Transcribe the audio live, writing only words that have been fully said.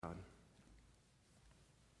God.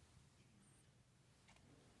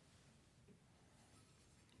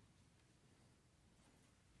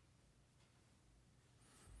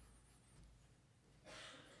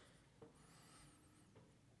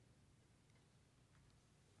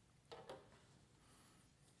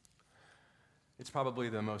 It's probably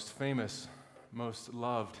the most famous, most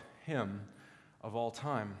loved hymn of all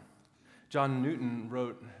time. John Newton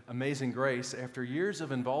wrote Amazing Grace after years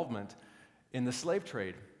of involvement in the slave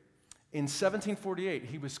trade. In 1748,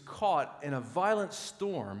 he was caught in a violent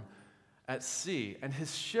storm at sea, and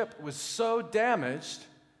his ship was so damaged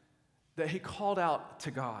that he called out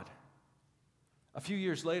to God. A few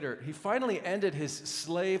years later, he finally ended his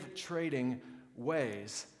slave trading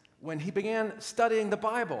ways when he began studying the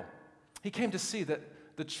Bible. He came to see that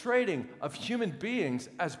the trading of human beings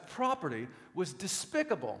as property was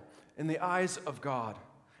despicable in the eyes of God.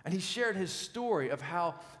 And he shared his story of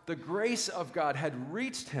how the grace of God had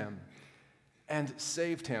reached him and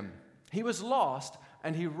saved him. He was lost,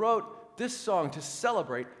 and he wrote this song to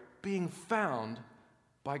celebrate being found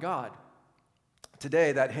by God.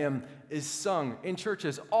 Today, that hymn is sung in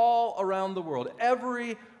churches all around the world.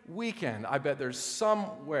 Every weekend, I bet there's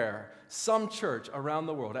somewhere, some church around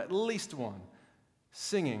the world, at least one,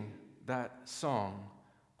 singing that song,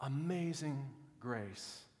 Amazing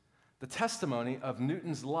Grace. The testimony of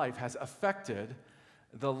Newton's life has affected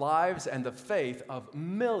the lives and the faith of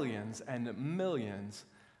millions and millions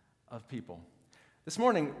of people. This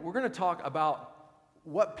morning, we're going to talk about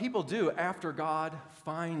what people do after God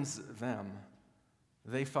finds them.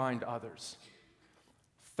 They find others.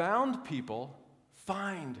 Found people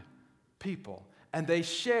find people, and they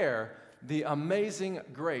share the amazing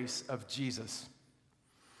grace of Jesus.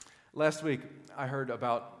 Last week, I heard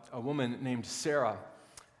about a woman named Sarah.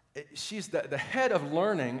 She's the head of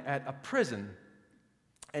learning at a prison,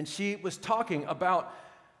 and she was talking about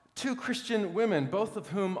two Christian women, both of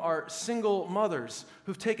whom are single mothers,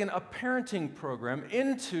 who've taken a parenting program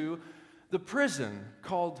into the prison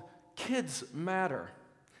called Kids Matter.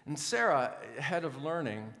 And Sarah, head of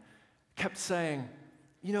learning, kept saying,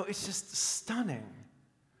 it's just stunning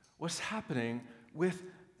what's happening with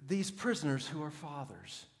these prisoners who are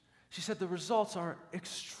fathers. She said the results are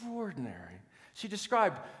extraordinary. She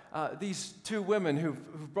described these two women who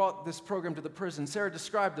brought this program to the prison. Sarah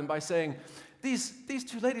described them by saying, these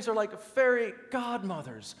two ladies are like fairy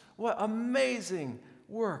godmothers. What amazing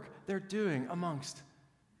work they're doing amongst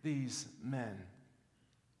these men.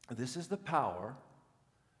 This is the power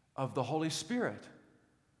of the Holy Spirit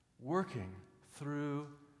working through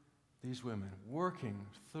these women, working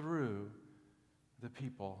through the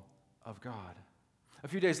people of God. A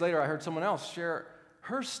few days later, I heard someone else share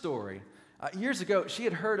her story. Years ago, she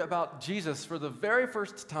had heard about Jesus for the very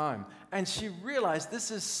first time, and she realized this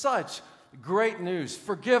is such great news: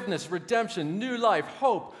 forgiveness, redemption, new life,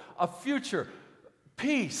 hope, a future,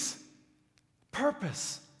 peace,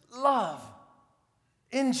 purpose, love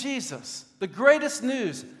in Jesus. The greatest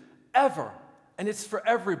news ever, and it's for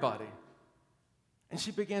everybody. And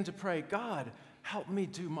she began to pray, God, help me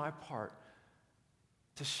do my part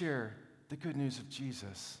to share the good news of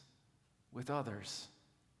Jesus with others.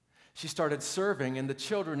 She started serving in the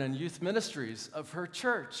children and youth ministries of her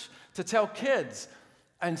church to tell kids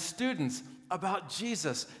and students about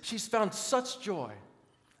Jesus. She's found such joy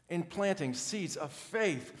in planting seeds of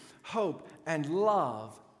faith, hope, and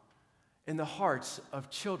love in the hearts of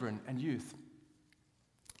children and youth.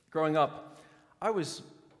 Growing up, I was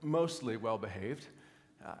mostly well-behaved.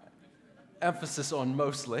 Emphasis on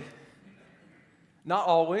mostly. Not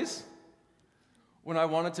always. When I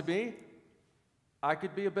wanted to be, I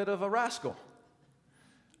could be a bit of a rascal.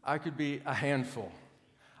 I could be a handful.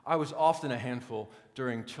 I was often a handful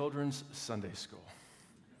during children's Sunday school.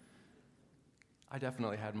 I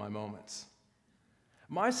definitely had my moments.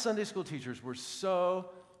 My Sunday school teachers were so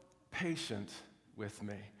patient with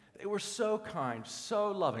me. They were so kind,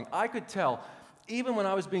 so loving. I could tell, even when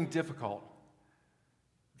I was being difficult,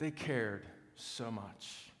 they cared so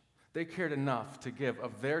much. They cared enough to give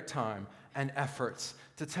of their time and efforts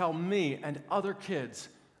to tell me and other kids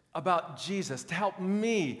about Jesus, to help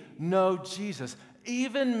me know Jesus.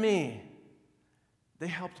 Even me, they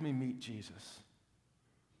helped me meet Jesus.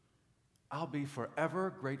 I'll be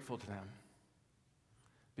forever grateful to them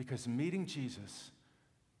because meeting Jesus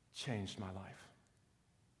changed my life.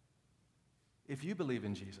 If you believe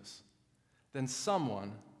in Jesus, then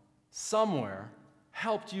someone, somewhere,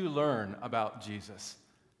 helped you learn about Jesus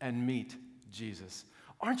and meet Jesus.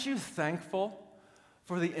 Aren't you thankful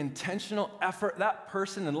for the intentional effort that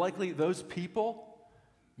person and likely those people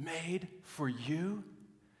made for you?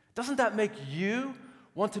 Doesn't that make you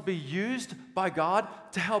want to be used by God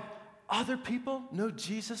to help other people know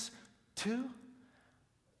Jesus too?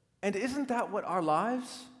 And isn't that what our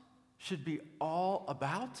lives should be all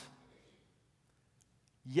about?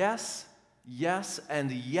 Yes, yes,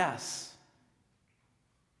 and yes.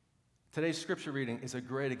 Today's scripture reading is a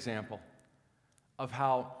great example of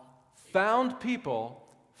how found people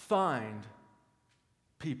find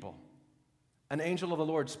people. An angel of the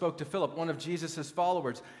Lord spoke to Philip, one of Jesus'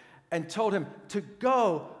 followers, and told him to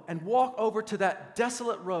go and walk over to that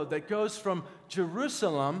desolate road that goes from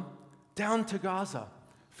Jerusalem down to Gaza.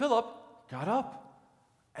 Philip got up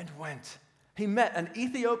and went. He met an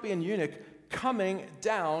Ethiopian eunuch coming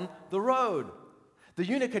down the road. The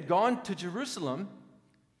eunuch had gone to Jerusalem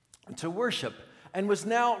to worship and was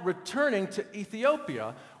now returning to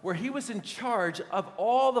Ethiopia, where he was in charge of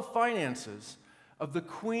all the finances of the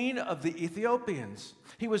queen of the Ethiopians.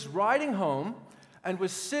 He was riding home and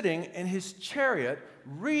was sitting in his chariot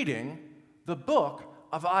reading the book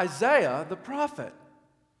of Isaiah the prophet.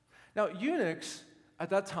 Now, eunuchs at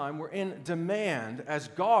that time were in demand as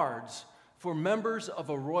guards for members of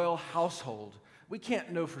a royal household. We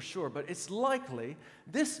can't know for sure, but it's likely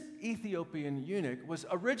this Ethiopian eunuch was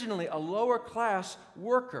originally a lower class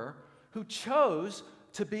worker who chose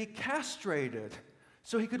to be castrated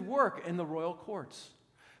so he could work in the royal courts.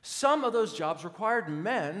 Some of those jobs required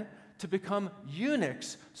men to become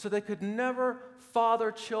eunuchs so they could never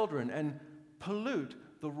father children and pollute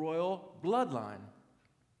the royal bloodline.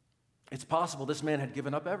 It's possible this man had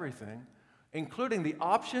given up everything, including the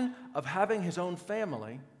option of having his own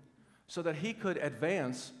family, so that he could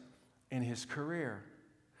advance in his career.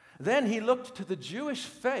 Then he looked to the Jewish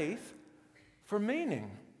faith for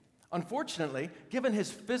meaning. Unfortunately, given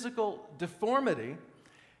his physical deformity,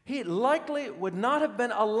 he likely would not have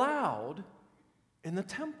been allowed in the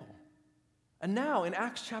temple. And now, in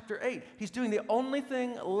Acts chapter 8, he's doing the only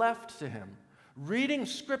thing left to him, reading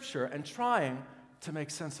Scripture and trying to make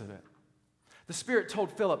sense of it. The Spirit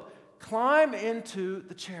told Philip, "Climb into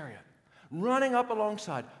the chariot." Running up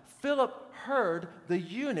alongside, Philip heard the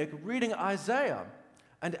eunuch reading Isaiah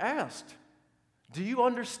and asked, "Do you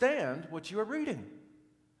understand what you are reading?"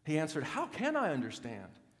 He answered, "How can I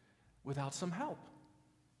understand without some help?"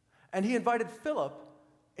 And he invited Philip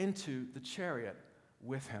into the chariot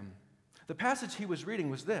with him. The passage he was reading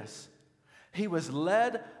was this: "He was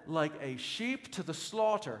led like a sheep to the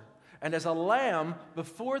slaughter, and as a lamb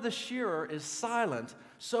before the shearer is silent,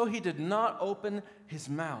 so he did not open his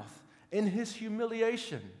mouth. In his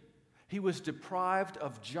humiliation, he was deprived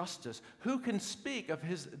of justice. Who can speak of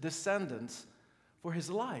his descendants? For his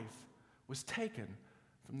life was taken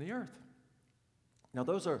from the earth." Now,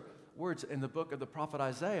 those are words in the book of the prophet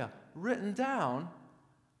Isaiah, written down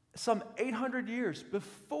some 800 years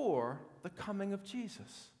before the coming of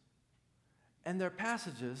Jesus. And they're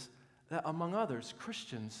passages that, among others,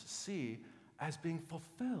 Christians see as being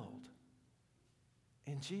fulfilled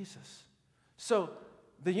in Jesus. So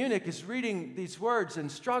the eunuch is reading these words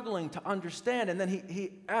and struggling to understand, and then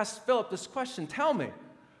he asks Philip this question: "Tell me,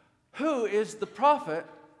 who is the prophet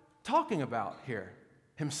talking about here?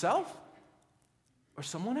 Himself or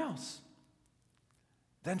someone else?"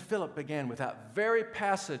 Then Philip began with that very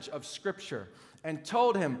passage of Scripture and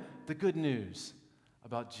told him the good news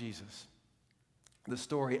about Jesus. The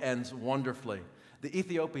story ends wonderfully. The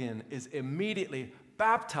Ethiopian is immediately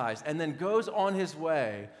baptized and then goes on his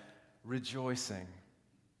way rejoicing.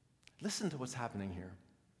 Listen to what's happening here.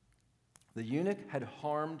 The eunuch had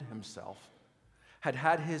harmed himself, had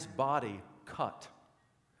had his body cut,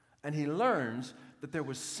 and he learns that there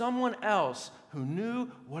was someone else who knew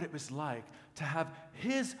what it was like to have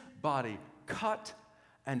his body cut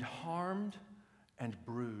and harmed and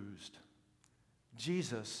bruised.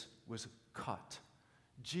 Jesus was cut.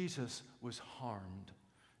 Jesus was harmed.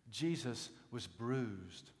 Jesus was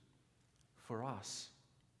bruised for us.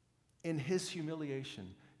 In his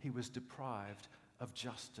humiliation, he was deprived of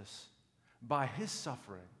justice. By his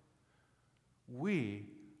suffering, we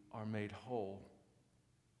are made whole.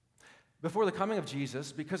 Before the coming of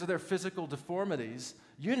Jesus, because of their physical deformities,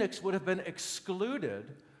 eunuchs would have been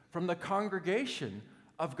excluded from the congregation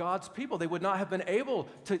of God's people. They would not have been able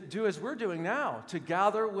to do as we're doing now, to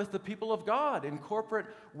gather with the people of God in corporate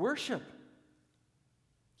worship.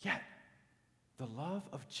 Yet, the love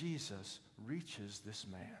of Jesus reaches this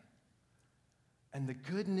man. And the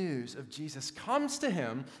good news of Jesus comes to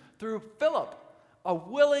him through Philip, a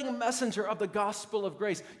willing messenger of the gospel of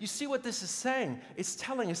grace. You see what this is saying? It's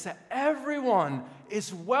telling us that everyone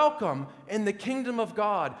is welcome in the kingdom of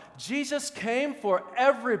God. Jesus came for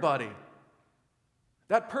everybody.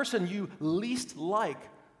 That person you least like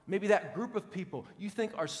maybe that group of people you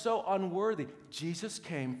think are so unworthy, Jesus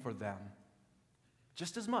came for them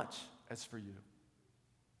just as much as for you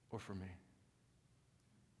or for me.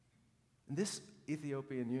 And this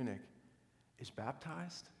Ethiopian eunuch is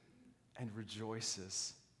baptized and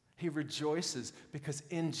rejoices. He rejoices because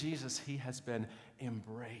in Jesus he has been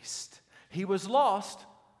embraced. He was lost,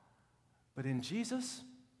 but in Jesus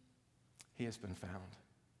he has been found.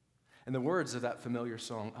 And the words of that familiar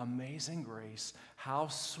song, Amazing Grace, how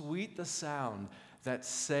sweet the sound that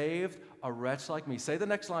saved a wretch like me. Say the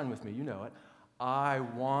next line with me, you know it. I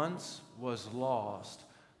once was lost,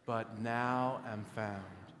 but now am found.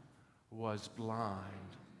 Was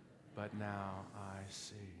blind, but now I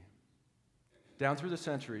see. Down through the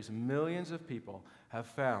centuries, millions of people have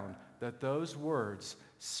found that those words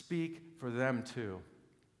speak for them too.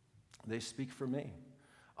 They speak for me.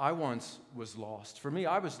 I once was lost. For me,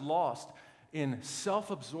 I was lost in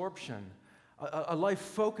self-absorption, a life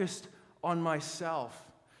focused on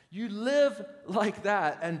myself. You live like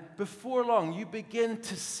that, and before long, you begin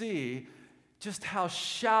to see just how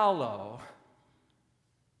shallow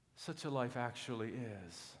such a life actually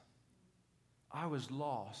is. I was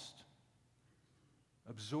lost,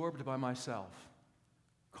 absorbed by myself,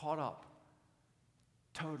 caught up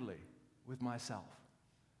totally with myself.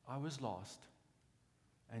 I was lost,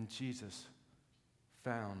 and Jesus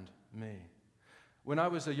found me. When I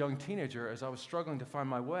was a young teenager, as I was struggling to find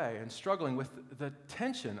my way and struggling with the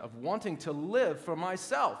tension of wanting to live for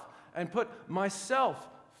myself and put myself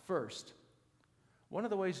first, one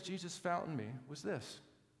of the ways Jesus found me was this.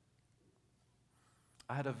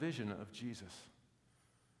 I had a vision of Jesus.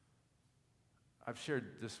 I've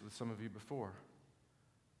shared this with some of you before.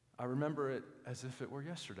 I remember it as if it were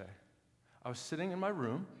yesterday. I was sitting in my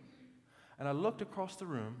room, and I looked across the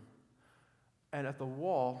room, and on the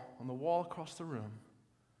wall across the room,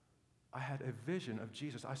 I had a vision of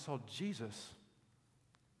Jesus. I saw Jesus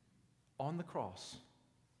on the cross.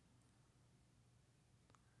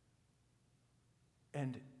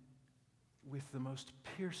 And with the most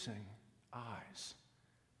piercing eyes,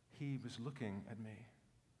 he was looking at me.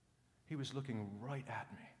 He was looking right at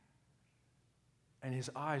me. And his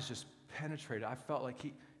eyes just penetrated. I felt like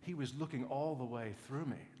he was looking all the way through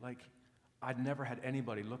me, like I'd never had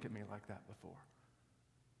anybody look at me like that before.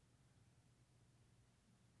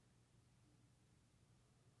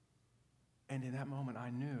 And in that moment, I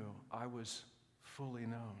knew I was fully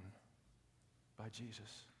known by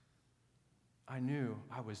Jesus. I knew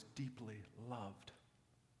I was deeply loved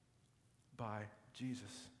by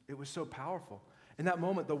Jesus. It was so powerful. In that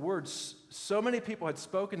moment, the words so many people had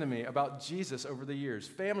spoken to me about Jesus over the years,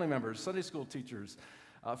 family members, Sunday school teachers,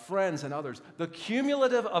 friends, and others, the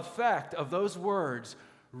cumulative effect of those words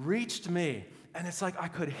reached me. And it's like I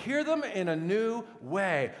could hear them in a new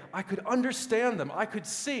way. I could understand them. I could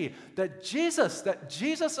see that Jesus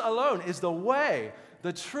alone is the way,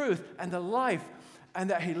 the truth, and the life, and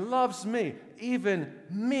that he loves me, even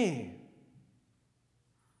me.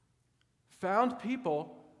 Found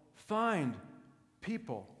people find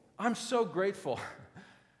people. I'm so grateful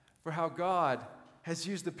for how God has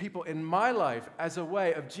used the people in my life as a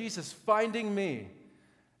way of Jesus finding me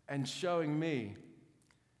and showing me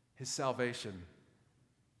his salvation.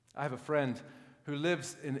 I have a friend who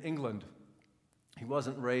lives in England. He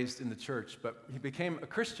wasn't raised in the church, but he became a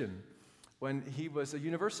Christian when he was a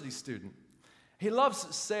university student. He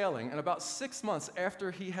loves sailing, and about 6 months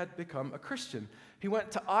after he had become a Christian, he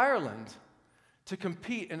went to Ireland to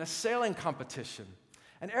compete in a sailing competition.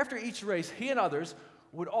 And after each race, he and others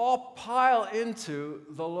would all pile into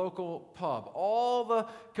the local pub, all the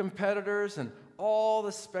competitors and all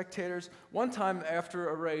the spectators. One time after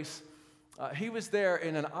a race, he was there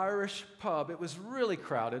in an Irish pub. It was really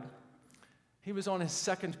crowded. He was on his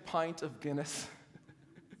second pint of Guinness.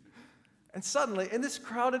 And suddenly, in this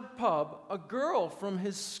crowded pub, a girl from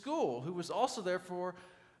his school, who was also there for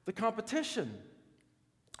the competition,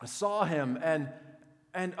 saw him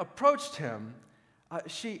and approached him.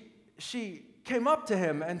 She came up to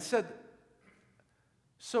him and said,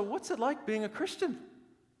 "So what's it like being a Christian?"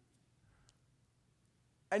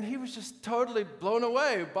 And he was just totally blown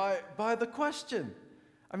away by the question.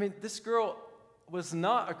 I mean, this girl was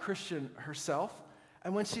not a Christian herself,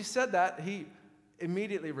 and when she said that, he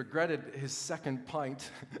immediately regretted his second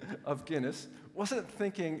pint of Guinness, wasn't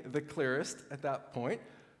thinking the clearest at that point,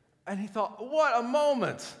 and he thought, what a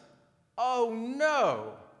moment! Oh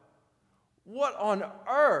no! What on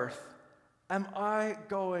earth am I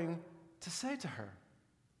going to say to her?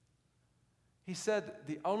 He said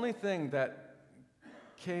the only thing that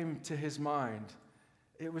came to his mind,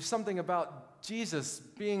 it was something about Jesus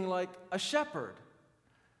being like a shepherd.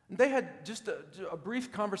 They had just a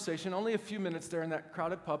brief conversation, only a few minutes there in that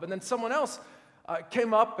crowded pub, and then someone else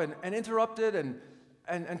came up and interrupted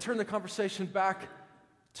and turned the conversation back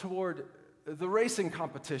toward the racing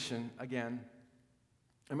competition again.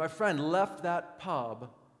 And my friend left that pub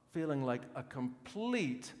feeling like a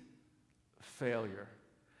complete failure.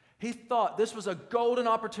 He thought this was a golden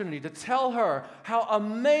opportunity to tell her how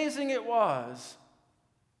amazing it was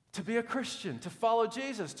to be a Christian, to follow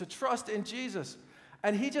Jesus, to trust in Jesus.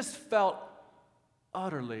 And he just felt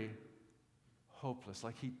utterly hopeless,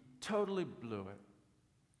 like he totally blew it.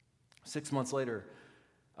 6 months later,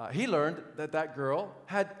 he learned that that girl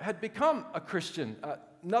had become a Christian.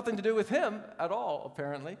 Nothing to do with him at all,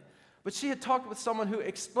 apparently. But she had talked with someone who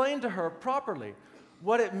explained to her properly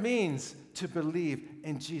what it means to believe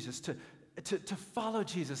in Jesus, to follow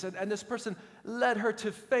Jesus. And this person led her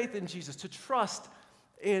to faith in Jesus, to trust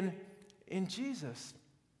in Jesus.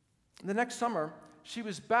 The next summer, she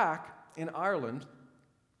was back in Ireland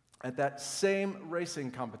at that same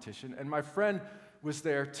racing competition, and my friend was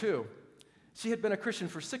there too. She had been a Christian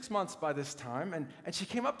for 6 months by this time, and she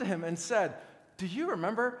came up to him and said, "Do you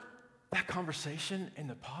remember that conversation in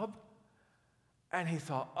the pub?" And he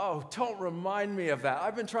thought, "Oh, don't remind me of that.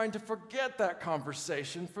 I've been trying to forget that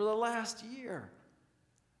conversation for the last year."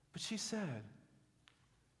 But she said,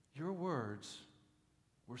 "Your words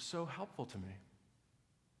were so helpful to me.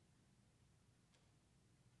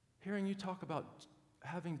 Hearing you talk about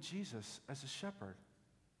having Jesus as a shepherd,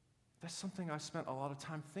 that's something I spent a lot of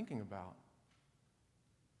time thinking about.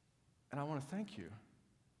 And I want to thank you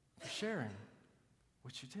for sharing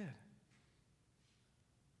what you did."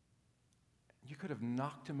 You could have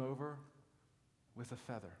knocked him over with a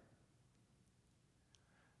feather.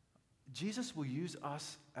 Jesus will use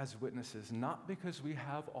us as witnesses, not because we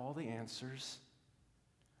have all the answers,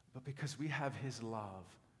 but because we have his love,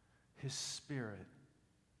 his Spirit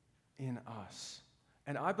in us.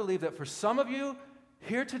 And I believe that for some of you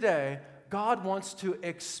here today, God wants to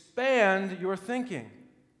expand your thinking.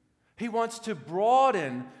 He wants to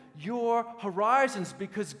broaden your horizons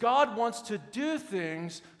because God wants to do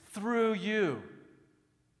things through you.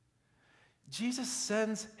 Jesus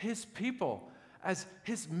sends his people as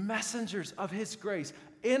his messengers of his grace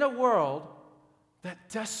in a world that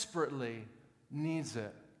desperately needs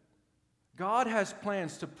it. God has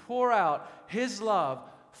plans to pour out his love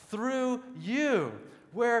through you,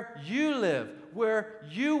 where you live, where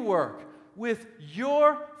you work, with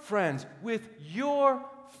your friends, with your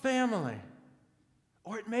family.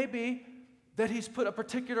 Or it may be that he's put a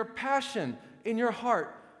particular passion in your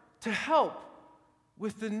heart to help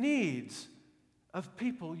with the needs of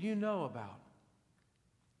people you know about.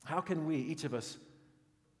 How can we, each of us,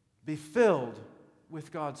 be filled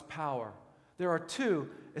with God's power? There are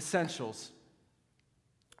two essentials.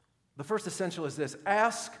 The first essential is this: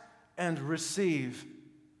 ask and receive.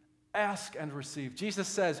 Ask and receive. Jesus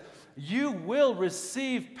says, you will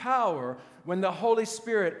receive power when the Holy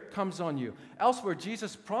Spirit comes on you. Elsewhere,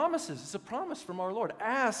 Jesus promises, it's a promise from our Lord,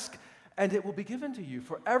 ask and it will be given to you.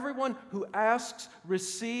 For everyone who asks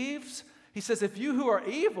receives. He says, if you who are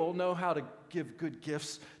evil know how to give good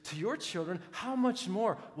gifts to your children, how much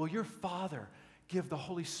more will your Father give the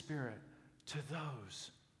Holy Spirit to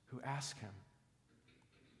those who ask him?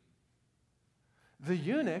 The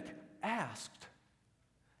eunuch asked,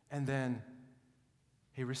 and then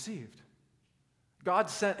he received. God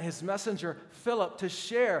sent his messenger, Philip, to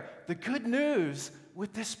share the good news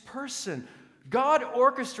with this person. God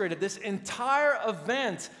orchestrated this entire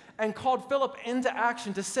event and called Philip into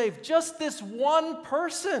action to save just this one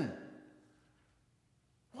person.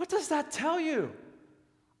 What does that tell you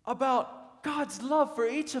about God's love for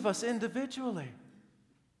each of us individually?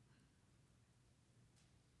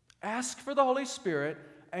 Ask for the Holy Spirit,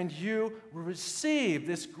 and you will receive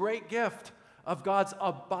this great gift of God's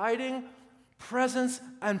abiding presence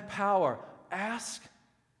and power. Ask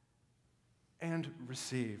and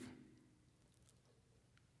receive.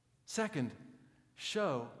 Second,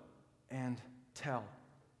 show and tell.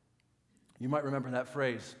 You might remember that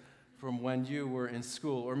phrase from when you were in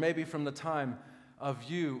school, or maybe from the time of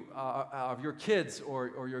your kids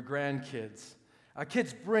or your grandkids.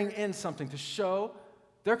 Kids bring in something to show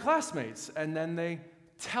their classmates, and then they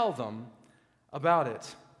tell them about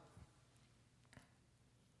it.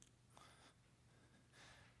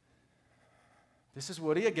 This is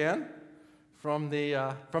Woody again from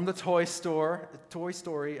the Toy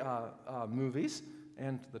Story movies,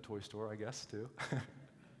 and the toy store, I guess, too.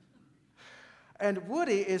 And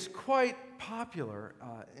Woody is quite popular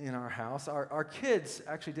in our house. Our kids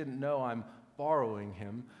actually didn't know I'm borrowing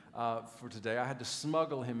him for today. I had to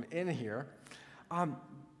smuggle him in here.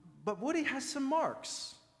 But Woody has some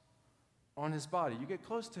marks on his body. You get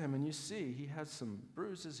close to him and you see he has some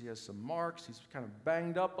bruises, he has some marks, he's kind of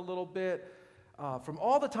banged up a little bit from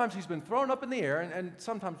all the times he's been thrown up in the air, and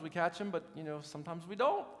sometimes we catch him, but sometimes we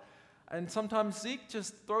don't. And sometimes Zeke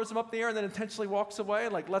just throws him up in the air and then intentionally walks away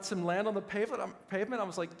and lets him land on the pavement. I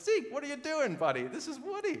was like, Zeke, what are you doing, buddy? This is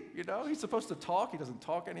Woody, He's supposed to talk. He doesn't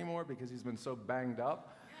talk anymore because he's been so banged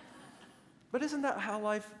up. But isn't that how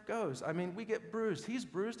life goes? I mean, we get bruised. He's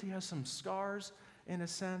bruised. He has some scars in a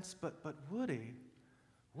sense. But Woody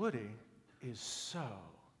is so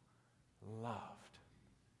loved.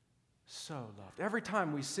 So loved. Every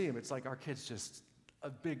time we see him, it's like our kids just, a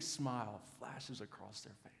big smile flashes across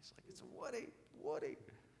their face. Like, it's Woody,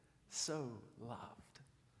 so loved.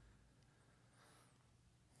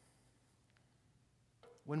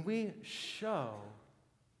 When we show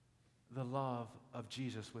the love of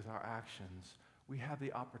Jesus with our actions, we have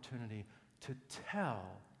the opportunity to tell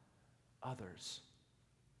others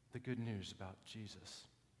the good news about Jesus.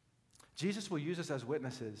 Jesus will use us as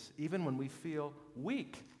witnesses even when we feel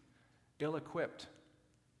weak, ill-equipped,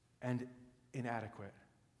 and inadequate.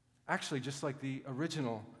 Actually, just like the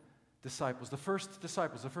original disciples, the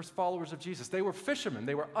first followers of Jesus, they were fishermen.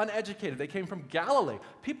 They were uneducated. They came from Galilee.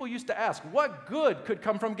 People used to ask, what good could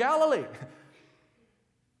come from Galilee?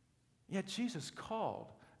 Yet Jesus called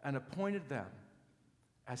and appointed them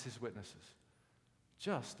as his witnesses,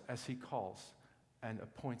 just as he calls and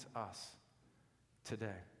appoints us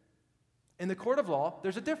today. In the court of law,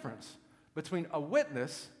 there's a difference between a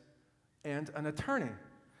witness and an attorney.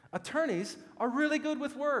 Attorneys are really good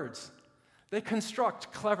with words. They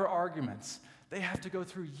construct clever arguments. They have to go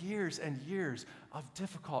through years and years of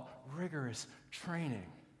difficult, rigorous training.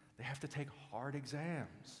 They have to take hard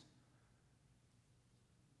exams.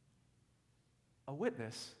 A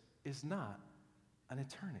witness is not an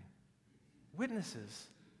attorney. Witnesses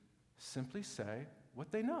simply say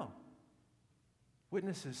what they know.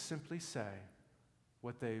 Witnesses simply say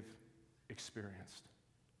what they've experienced.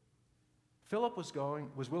 Philip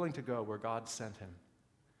was willing to go where God sent him.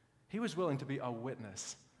 He was willing to be a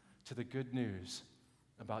witness to the good news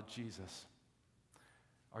about Jesus.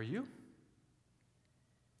 Are you?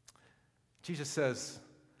 Jesus says,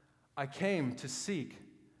 I came to seek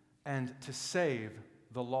and to save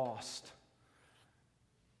the lost.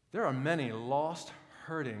 There are many lost,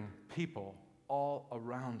 hurting people all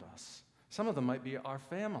around us. Some of them might be our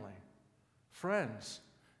family, friends,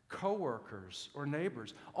 coworkers, or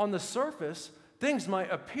neighbors. On the surface, things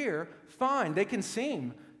might appear fine. They can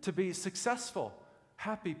seem to be successful,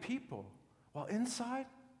 happy people, while inside,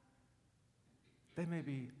 they may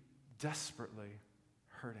be desperately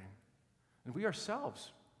hurting. And we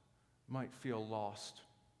ourselves might feel lost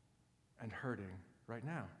and hurting right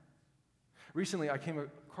now. Recently, I came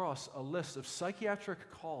across a list of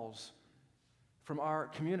psychiatric calls from our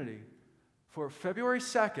community for February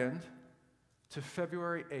 2nd to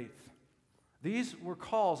February 8th. These were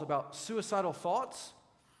calls about suicidal thoughts,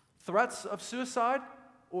 threats of suicide,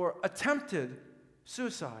 or attempted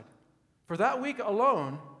suicide. For that week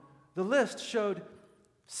alone, the list showed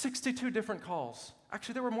 62 different calls.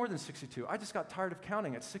 Actually, there were more than 62. I just got tired of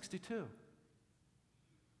counting at 62.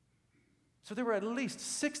 So there were at least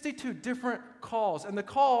 62 different calls. And the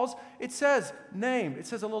calls, it says name, it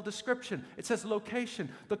says a little description, it says location.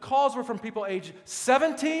 The calls were from people aged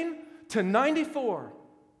 17 to 94.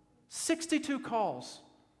 62 calls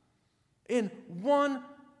in 1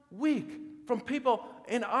 week from people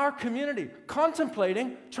in our community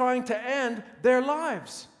contemplating trying to end their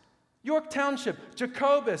lives. York Township,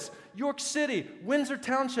 Jacobus, York City, Windsor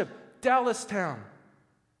Township, Dallastown.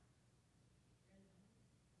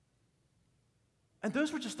 And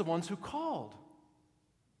those were just the ones who called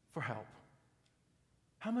for help.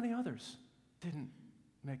 How many others didn't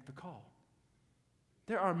make the call?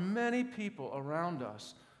 There are many people around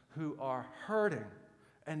us who are hurting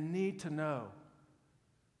and need to know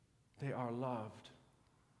they are loved.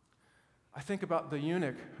 I think about the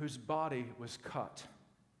eunuch whose body was cut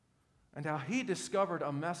and how he discovered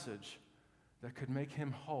a message that could make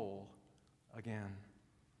him whole again.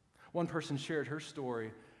 One person shared her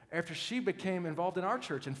story after she became involved in our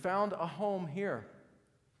church and found a home here.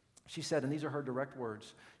 She said, and these are her direct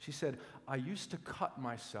words, she said, I used to cut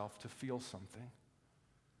myself to feel something,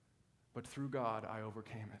 but through God, I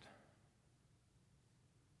overcame it.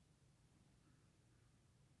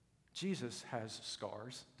 Jesus has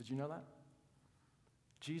scars. Did you know that?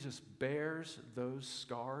 Jesus bears those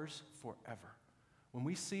scars forever. When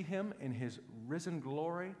we see him in his risen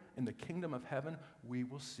glory in the kingdom of heaven, we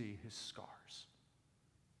will see his scars.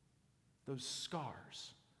 Those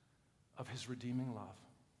scars of his redeeming love.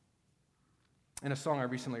 In a song I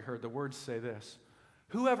recently heard, the words say this: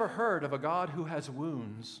 Who ever heard of a God who has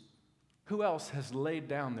wounds? Who else has laid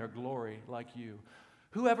down their glory like you?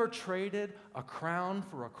 Who ever traded a crown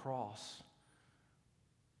for a cross?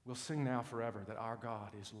 We'll sing now forever that our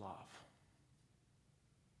God is love.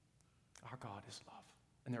 Our God is love.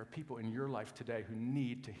 And there are people in your life today who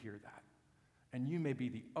need to hear that. And you may be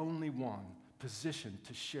the only one positioned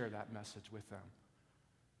to share that message with them.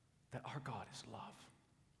 That our God is love.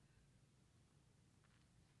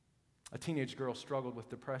 A teenage girl struggled with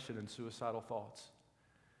depression and suicidal thoughts.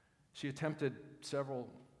 She attempted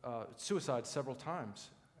suicide several times,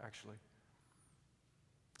 actually.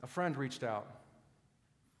 A friend reached out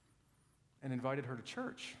and invited her to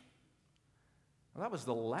church. Well, that was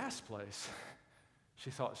the last place she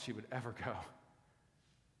thought she would ever go.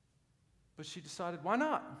 But she decided, why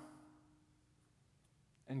not?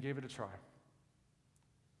 And gave it a try.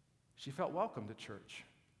 She felt welcomed at church.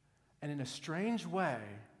 And in a strange way,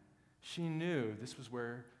 she knew this was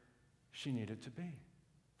where she needed to be.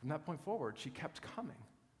 From that point forward, she kept coming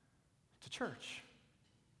to church.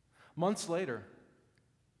 Months later,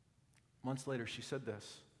 she said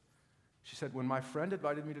this. She said, when my friend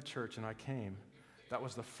invited me to church and I came, that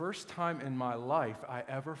was the first time in my life I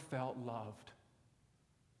ever felt loved.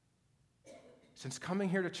 Since coming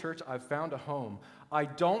here to church, I've found a home. I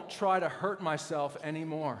don't try to hurt myself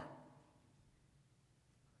anymore.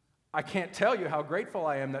 I can't tell you how grateful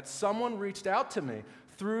I am that someone reached out to me.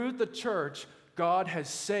 Through the church, God has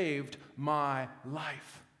saved my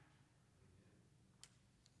life.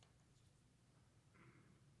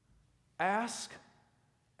 Ask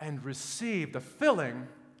and receive the filling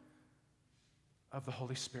of the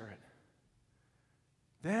Holy Spirit.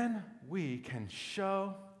 Then we can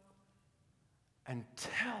show and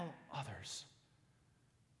tell others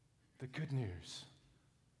the good news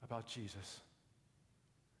about Jesus.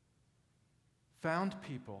 Found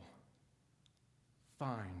people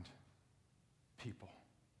find people.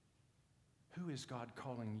 Who is God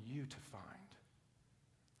calling you to find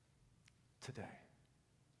today?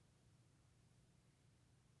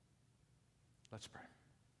 Let's pray.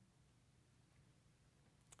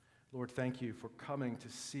 Lord, thank you for coming to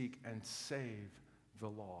seek and save the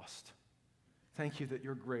lost. Thank you that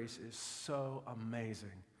your grace is so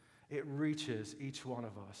amazing. It reaches each one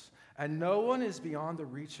of us, and no one is beyond the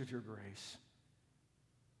reach of your grace.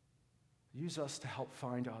 Use us to help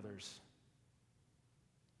find others,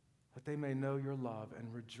 that they may know your love and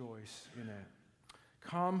rejoice in it.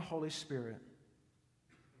 Come, Holy Spirit.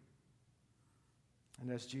 And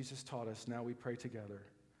as Jesus taught us, now we pray together.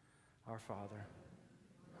 Our Father,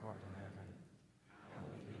 who art in heaven.